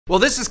Well,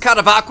 this is kind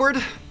of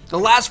awkward. The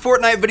last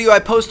Fortnite video I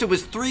posted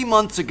was 3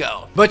 months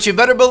ago. But you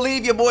better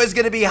believe your boy's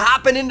gonna be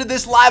hopping into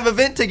this live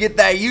event to get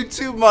that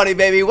YouTube money,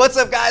 baby. What's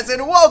up, guys,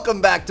 and welcome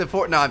back to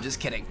Fortnite. No, I'm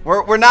just kidding.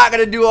 We're not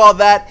gonna do all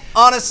that.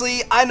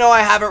 Honestly, I know I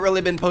haven't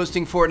really been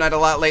posting Fortnite a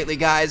lot lately,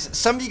 guys.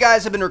 Some of you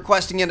guys have been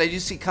requesting it. I do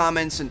see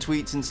comments and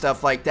tweets and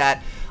stuff like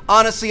that.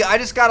 Honestly, I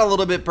just got a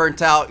little bit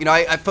burnt out. You know,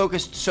 I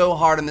focused so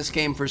hard on this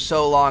game for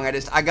so long.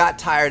 I got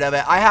tired of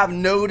it. I have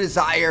no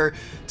desire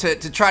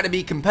to try to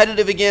be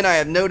competitive again. I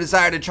have no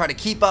desire to try to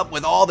keep up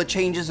with all the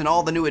changes and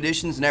all the new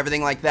additions and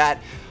everything like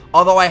that.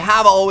 Although I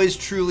have always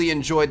truly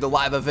enjoyed the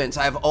live events.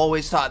 I've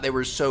always thought they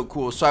were so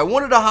cool. So I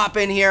wanted to hop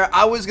in here.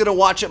 I was going to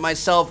watch it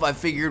myself. I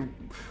figured,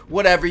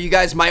 whatever, you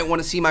guys might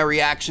want to see my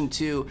reaction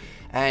to.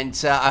 And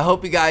I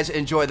hope you guys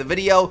enjoy the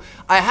video.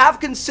 I have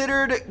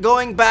considered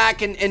going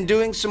back and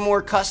doing some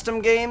more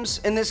custom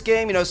games in this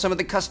game. You know, some of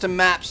the custom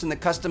maps and the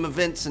custom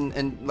events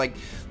and like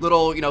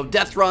little, you know,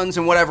 death runs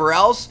and whatever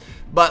else.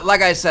 But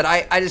like I said,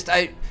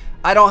 I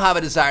don't have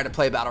a desire to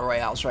play Battle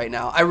Royales right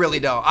now. I really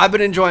don't. I've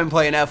been enjoying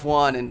playing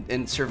F1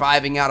 and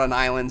surviving out on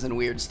islands and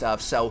weird stuff.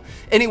 So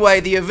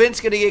anyway, the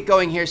event's going to get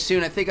going here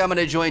soon. I think I'm going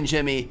to join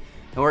Jimmy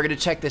and we're going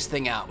to check this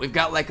thing out. We've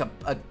got like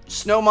a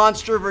snow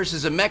monster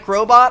versus a mech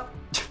robot.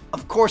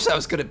 Of course I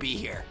was going to be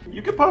here.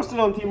 You could post it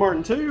on T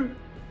Martin too.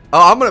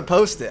 Oh, I'm going to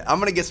post it. I'm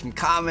going to get some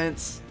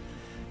comments.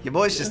 Your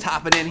boy's just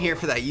hopping in here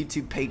for that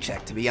YouTube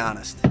paycheck, to be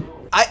honest.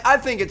 I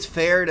think it's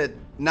fair to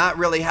not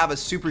really have a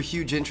super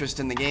huge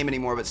interest in the game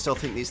anymore, but still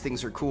think these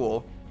things are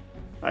cool.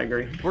 I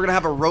agree. We're going to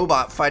have a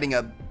robot fighting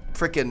a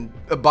freaking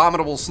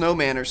abominable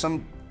snowman or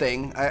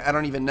something. I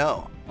don't even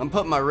know. I'm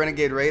putting my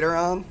Renegade Raider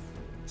on,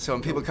 so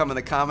when people come in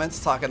the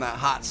comments talking that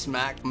hot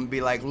smack, I'm going to be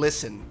like,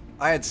 listen,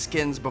 I had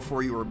skins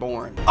before you were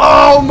born.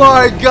 Oh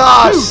my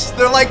gosh! Dude.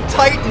 They're like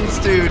titans,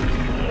 dude.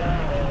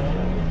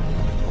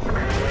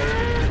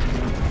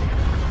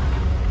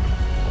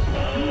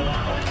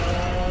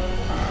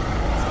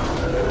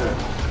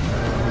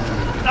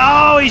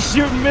 Oh, he's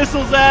shooting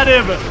missiles at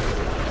him.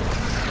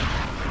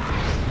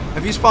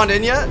 Have you spawned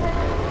in yet?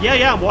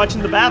 Yeah, I'm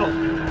watching the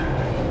battle.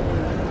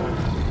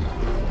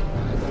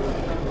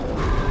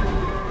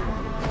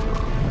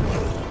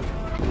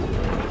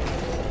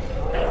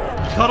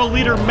 Cuddle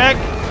Leader Mech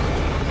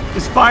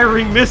is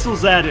firing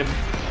missiles at him.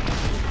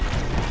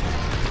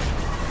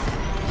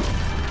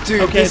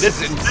 Dude, okay, this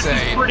is insane.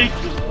 This is pretty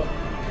cool.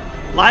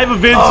 Live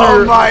events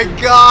oh my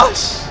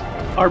gosh,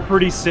 are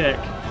pretty sick.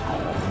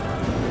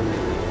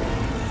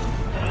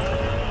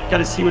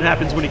 Gotta see what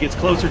happens when he gets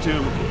closer to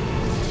him.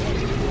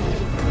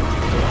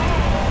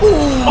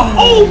 Ooh,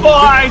 oh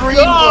my green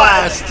God!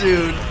 blast,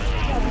 dude.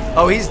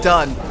 Oh, he's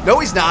done. No,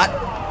 he's not.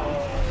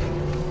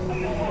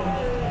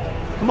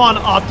 Come on,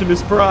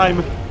 Optimus Prime.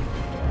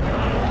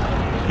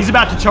 He's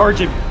about to charge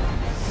him.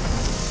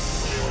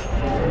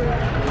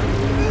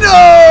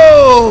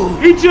 No!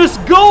 He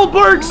just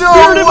Goldberg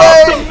speared him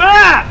off the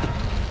map!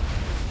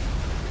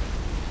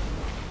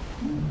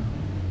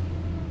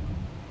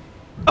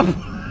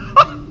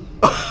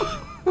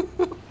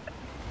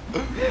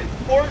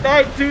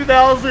 Fortnite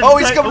 2000. Oh,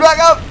 he's coming back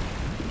up!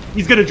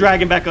 He's gonna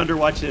drag him back under.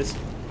 Watch this.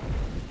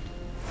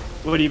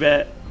 What do you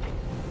bet?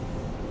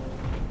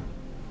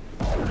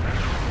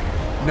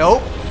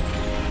 Nope.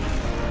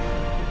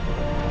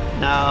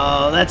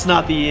 No, that's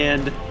not the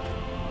end.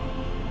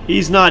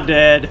 He's not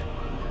dead.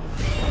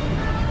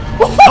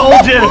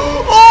 Told you.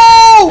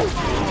 Oh!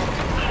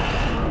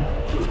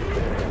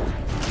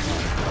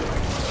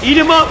 Eat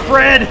him up,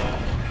 Fred.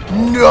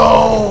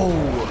 No.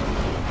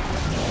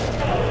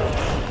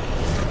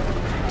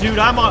 Dude,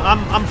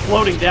 I'm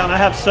floating down. I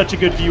have such a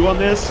good view on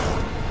this.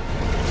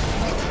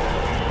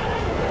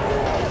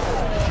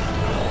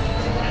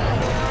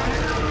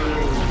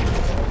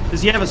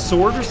 Does he have a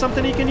sword or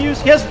something he can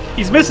use?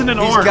 He's missing an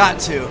arm. He's got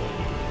to.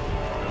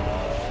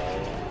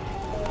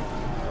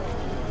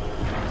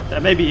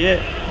 That may be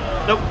it.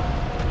 Nope.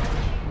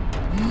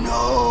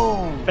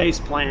 No. Face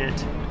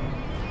plant.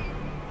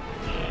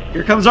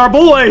 Here comes our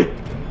boy.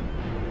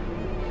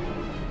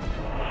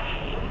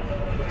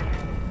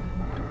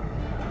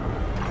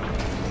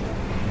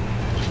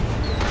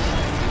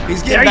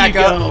 He's getting back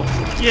up.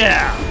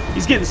 Yeah.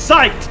 He's getting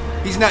psyched.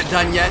 He's not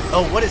done yet.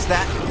 Oh, what is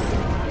that?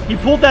 He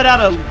pulled that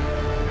out of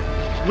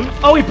loot.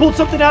 Oh, he pulled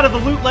something out of the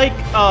loot lake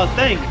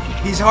thing.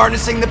 He's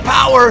harnessing the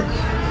power.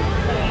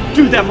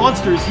 Dude, that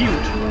monster is huge.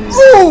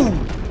 Ooh!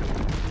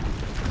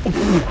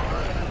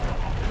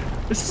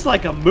 This is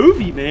like a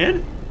movie,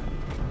 man.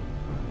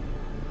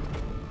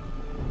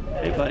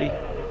 Hey, buddy.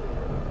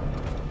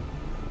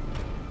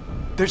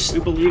 We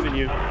believe in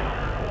you.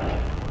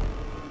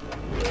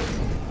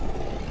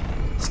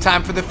 It's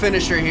time for the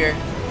finisher here.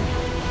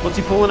 What's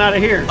he pulling out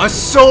of here? A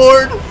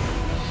sword?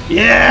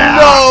 Yeah!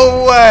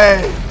 No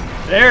way!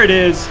 There it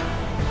is.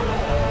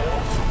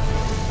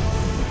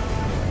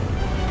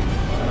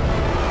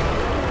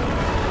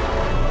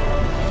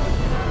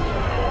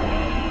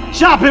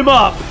 Chop him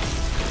up!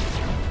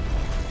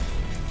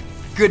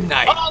 Good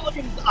night. Oh, look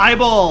at his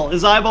eyeball.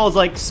 His eyeball is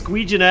like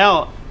squeeging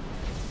out.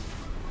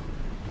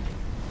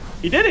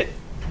 He did it.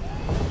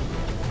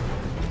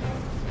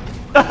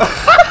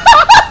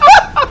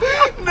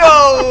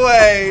 No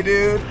way,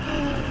 dude.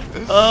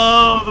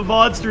 Oh, the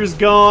monster is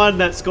gone.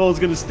 That skull's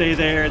gonna stay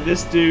there. And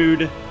this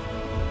dude.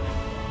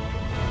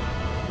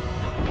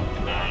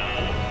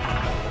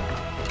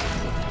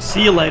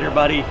 See you later,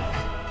 buddy.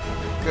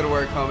 Good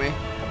work, homie.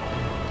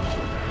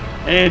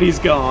 And he's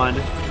gone.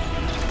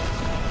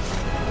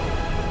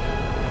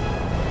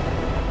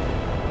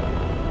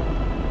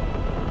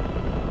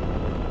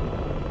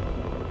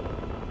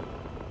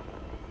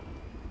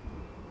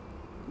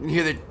 You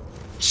hear the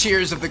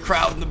cheers of the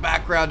crowd in the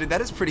background, dude.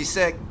 That is pretty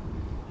sick.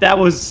 That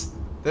was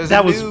There's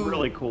was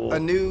really cool. A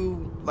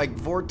new like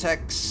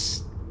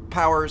vortex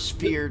power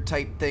sphere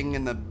type thing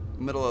in the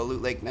middle of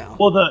Loot Lake now.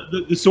 Well,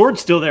 the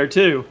sword's still there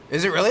too.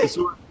 Is it really? The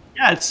sword,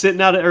 yeah, it's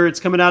sitting out of, or it's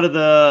coming out of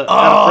the.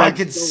 Oh, I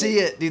could see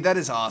it, dude. That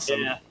is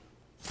awesome. Yeah.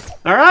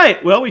 All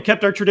right. Well, we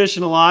kept our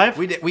tradition alive.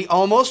 We did. We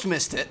almost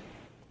missed it.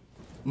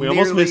 We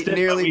almost missed it.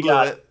 Nearly we blew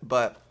got it,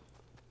 but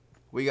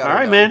we got it. All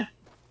right, man.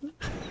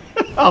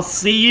 I'll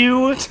see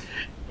you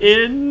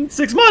in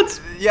 6 months.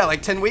 Yeah,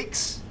 like 10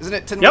 weeks. Isn't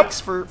it 10 Yep. weeks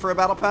for a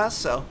battle pass?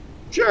 So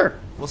Sure.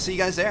 we'll see you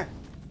guys there.